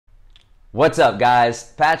What's up,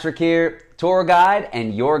 guys? Patrick here, tour guide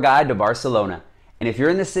and your guide to Barcelona. And if you're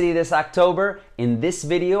in the city this October, in this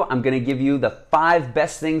video, I'm going to give you the 5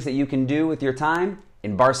 best things that you can do with your time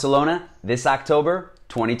in Barcelona this October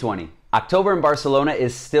 2020. October in Barcelona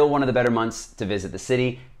is still one of the better months to visit the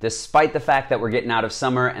city, despite the fact that we're getting out of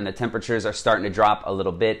summer and the temperatures are starting to drop a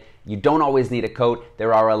little bit. You don't always need a coat.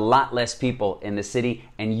 There are a lot less people in the city,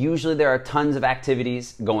 and usually there are tons of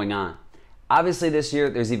activities going on. Obviously this year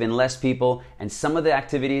there's even less people, and some of the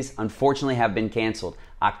activities unfortunately have been canceled.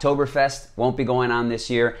 Oktoberfest won't be going on this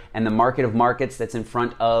year, and the Market of Markets that's in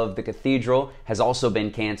front of the cathedral has also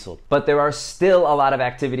been canceled. But there are still a lot of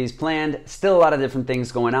activities planned, still a lot of different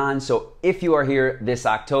things going on, so if you are here this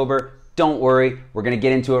October, don't worry, we're going to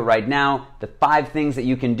get into it right now. The 5 things that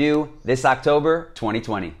you can do this October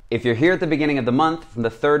 2020. If you're here at the beginning of the month, from the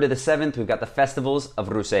 3rd to the 7th, we've got the festivals of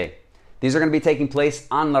Roser. These are going to be taking place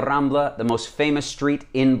on La Rambla, the most famous street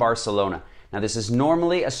in Barcelona. Now, this is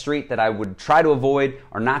normally a street that I would try to avoid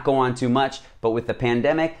or not go on too much, but with the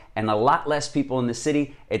pandemic and a lot less people in the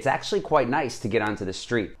city, it's actually quite nice to get onto the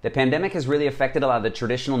street. The pandemic has really affected a lot of the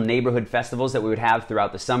traditional neighborhood festivals that we would have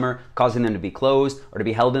throughout the summer, causing them to be closed or to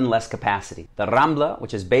be held in less capacity. The Rambla,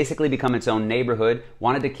 which has basically become its own neighborhood,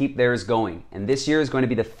 wanted to keep theirs going, and this year is going to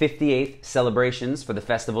be the 58th celebrations for the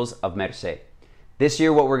festivals of Mercè. This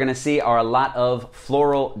year, what we're going to see are a lot of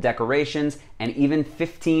floral decorations and even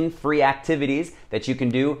 15 free activities that you can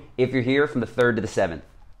do if you're here from the 3rd to the 7th.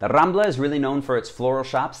 The Rambla is really known for its floral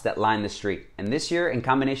shops that line the street. And this year, in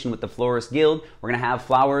combination with the Florist Guild, we're going to have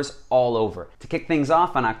flowers all over. To kick things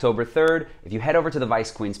off on October 3rd, if you head over to the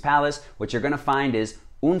Vice Queen's Palace, what you're going to find is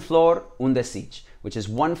un flor, un desig, which is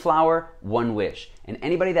one flower, one wish. And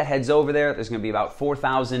anybody that heads over there, there's going to be about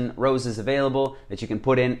 4,000 roses available that you can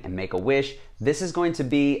put in and make a wish. This is going to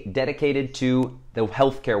be dedicated to the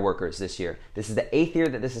healthcare workers this year. This is the 8th year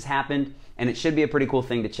that this has happened, and it should be a pretty cool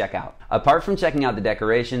thing to check out. Apart from checking out the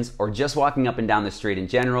decorations or just walking up and down the street in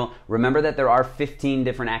general, remember that there are 15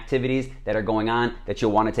 different activities that are going on that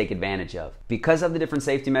you'll want to take advantage of. Because of the different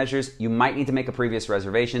safety measures, you might need to make a previous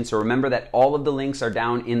reservation, so remember that all of the links are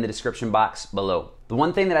down in the description box below. The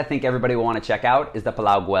one thing that I think everybody will want to check out is the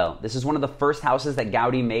Palau Güell. This is one of the first houses that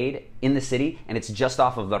Gaudi made in the city, and it's just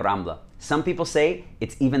off of the Rambla. Some people say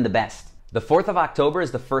it's even the best. The 4th of October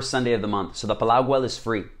is the first Sunday of the month, so the Palau Güell is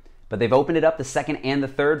free. But they've opened it up the 2nd and the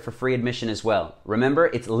 3rd for free admission as well. Remember,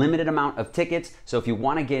 it's limited amount of tickets, so if you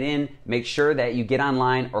want to get in, make sure that you get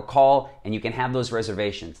online or call and you can have those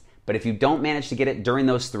reservations. But if you don't manage to get it during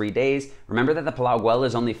those 3 days, remember that the Palau Güell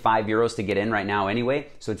is only €5 to get in right now anyway,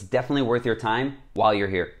 so it's definitely worth your time while you're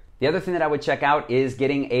here. The other thing that I would check out is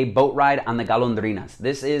getting a boat ride on the Golondrinas.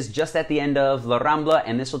 This is just at the end of La Rambla,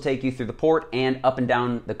 and this will take you through the port and up and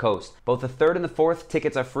down the coast. Both the 3rd and the 4th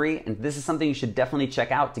tickets are free, and this is something you should definitely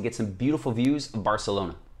check out to get some beautiful views of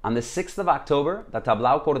Barcelona. On the 6th of October, the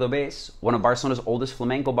Tablao Cordobés, one of Barcelona's oldest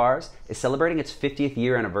flamenco bars, is celebrating its 50th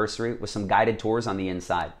year anniversary with some guided tours on the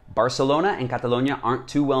inside. Barcelona and Catalonia aren't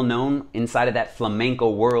too well known inside of that flamenco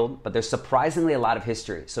world, but there's surprisingly a lot of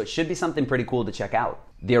history, so it should be something pretty cool to check out.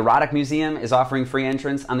 The Erotic Museum is offering free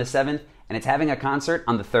entrance on the 7th, and it's having a concert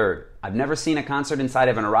on the 3rd. I've never seen a concert inside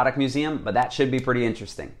of an erotic museum, but that should be pretty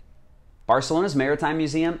interesting. Barcelona's Maritime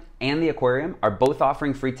Museum and the Aquarium are both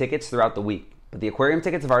offering free tickets throughout the week. But the aquarium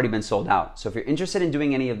tickets have already been sold out. So if you're interested in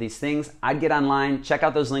doing any of these things, I'd get online, check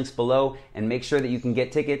out those links below, and make sure that you can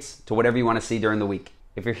get tickets to whatever you want to see during the week.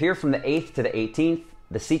 If you're here from the 8th to the 18th,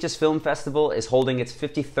 the Sitges Film Festival is holding its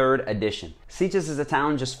 53rd edition. Sitges is a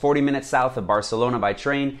town just 40 minutes south of Barcelona by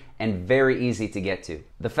train and very easy to get to.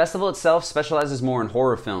 The festival itself specializes more in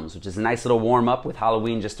horror films, which is a nice little warm-up with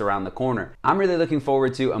Halloween just around the corner. I'm really looking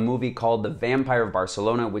forward to a movie called The Vampire of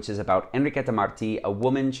Barcelona, which is about Enriqueta Martí, a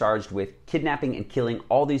woman charged with kidnapping and killing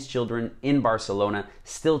all these children in Barcelona,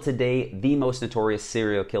 still today the most notorious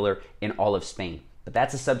serial killer in all of Spain. But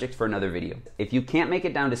that's a subject for another video. If you can't make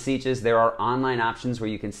it down to Sitges, there are online options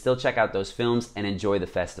where you can still check out those films and enjoy the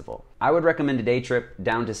festival. I would recommend a day trip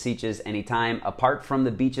down to Sitges anytime. Apart from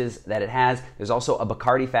the beaches that it has, there's also a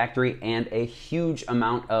Bacardi factory and a huge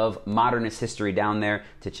amount of modernist history down there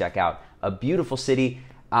to check out. A beautiful city,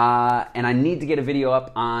 and I need to get a video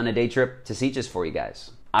up on a day trip to Sitges for you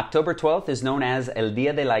guys. October 12th is known as El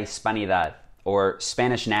Día de la Hispanidad, or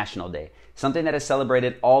Spanish National Day. Something that is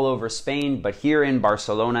celebrated all over Spain, but here in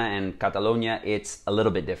Barcelona and Catalonia, it's a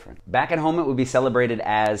little bit different. Back at home, it would be celebrated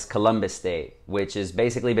as Columbus Day, which has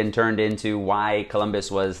basically been turned into why Columbus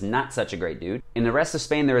was not such a great dude. In the rest of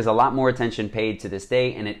Spain, there is a lot more attention paid to this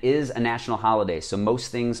day, and it is a national holiday, so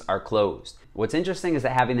most things are closed. What's interesting is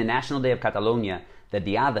that having the National Day of Catalonia the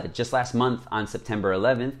Diada just last month on September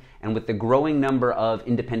 11th, and with the growing number of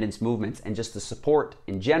independence movements and just the support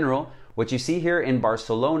in general, what you see here in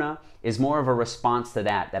Barcelona is more of a response to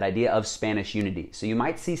that idea of Spanish unity. So you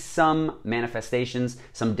might see some manifestations,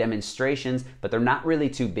 some demonstrations, but they're not really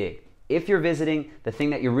too big. If you're visiting, the thing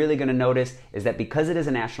that you're really going to notice is that because it is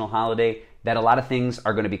a national holiday, that a lot of things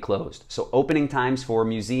are going to be closed. So opening times for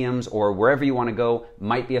museums or wherever you want to go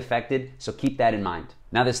might be affected, so keep that in mind.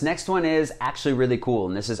 Now this next one is actually really cool,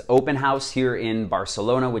 and this is open house here in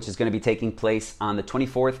Barcelona, which is going to be taking place on the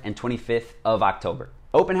 24th and 25th of October.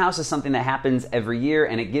 Open house is something that happens every year,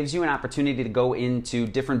 and it gives you an opportunity to go into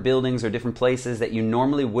different buildings or different places that you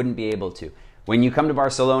normally wouldn't be able to. When you come to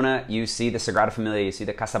Barcelona, you see the Sagrada Familia, you see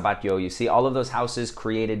the Casa Batlló, you see all of those houses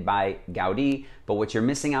created by Gaudí, but what you're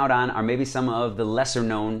missing out on are maybe some of the lesser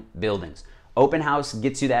known buildings. Open house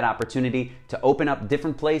gets you that opportunity to open up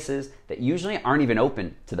different places that usually aren't even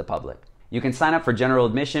open to the public. You can sign up for general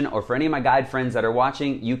admission, or for any of my guide friends that are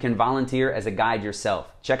watching, you can volunteer as a guide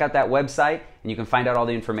yourself. Check out that website and you can find out all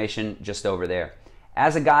the information just over there.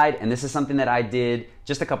 As a guide, and this is something that I did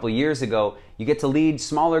just a couple years ago, you get to lead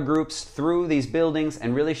smaller groups through these buildings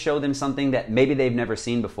and really show them something that maybe they've never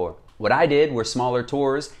seen before. What I did were smaller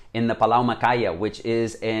tours in the Palau Macaya, which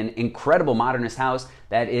is an incredible modernist house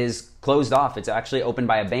that is closed off. It's actually opened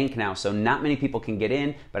by a bank now, so not many people can get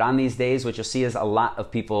in, but on these days, what you'll see is a lot of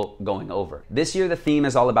people going over. This year, the theme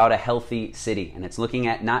is all about a healthy city, and it's looking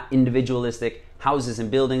at not individualistic houses and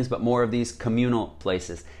buildings, but more of these communal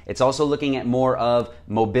places. It's also looking at more of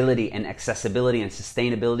mobility and accessibility and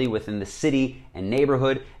sustainability within the city and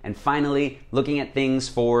neighborhood, and finally, looking at things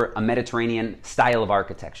for a Mediterranean style of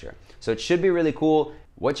architecture. So it should be really cool.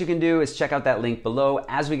 What you can do is check out that link below.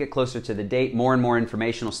 As we get closer to the date, more and more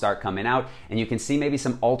information will start coming out, and you can see maybe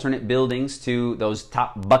some alternate buildings to those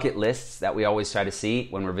top bucket lists that we always try to see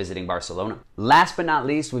when we're visiting Barcelona. Last but not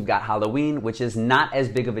least, we've got Halloween, which is not as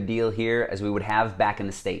big of a deal here as we would have back in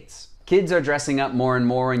the States. Kids are dressing up more and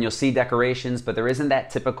more, and you'll see decorations, but there isn't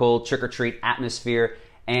that typical trick-or-treat atmosphere,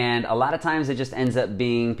 and a lot of times it just ends up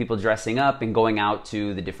being people dressing up and going out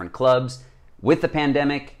to the different clubs. With the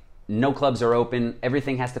pandemic, no clubs are open.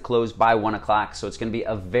 Everything has to close by 1 o'clock, so it's going to be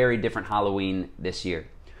a very different Halloween this year.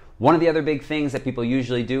 One of the other big things that people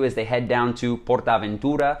usually do is they head down to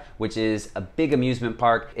PortAventura, which is a big amusement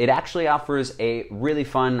park. It actually offers a really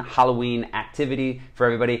fun Halloween activity for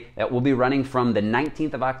everybody that will be running from the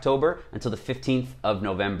 19th of October until the 15th of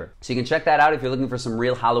November. So you can check that out if you're looking for some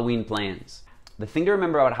real Halloween plans. The thing to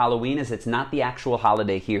remember about Halloween is it's not the actual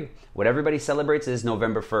holiday here. What everybody celebrates is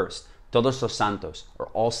November 1st. Todos los Santos, or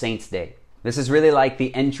All Saints Day. This is really like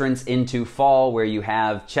the entrance into fall, where you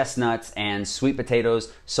have chestnuts and sweet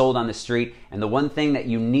potatoes sold on the street. And the one thing that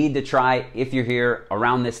you need to try if you're here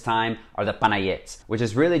around this time are the panayets, which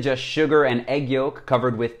is really just sugar and egg yolk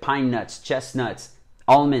covered with pine nuts, chestnuts,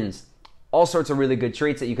 almonds, all sorts of really good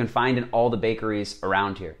treats that you can find in all the bakeries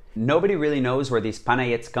around here. Nobody really knows where these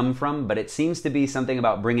panayets come from, but it seems to be something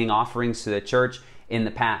about bringing offerings to the church in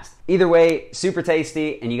the past. Either way, super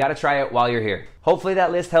tasty, and you gotta try it while you're here. Hopefully that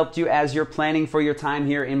list helped you as you're planning for your time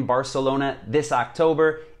here in Barcelona this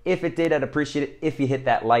October. If it did, I'd appreciate it if you hit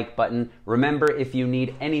that like button. Remember, if you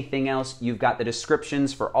need anything else, you've got the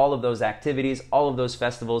descriptions for all of those activities, all of those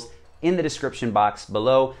festivals in the description box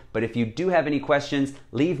below. But if you do have any questions,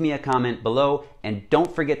 leave me a comment below, and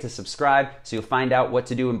don't forget to subscribe so you'll find out what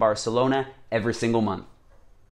to do in Barcelona every single month.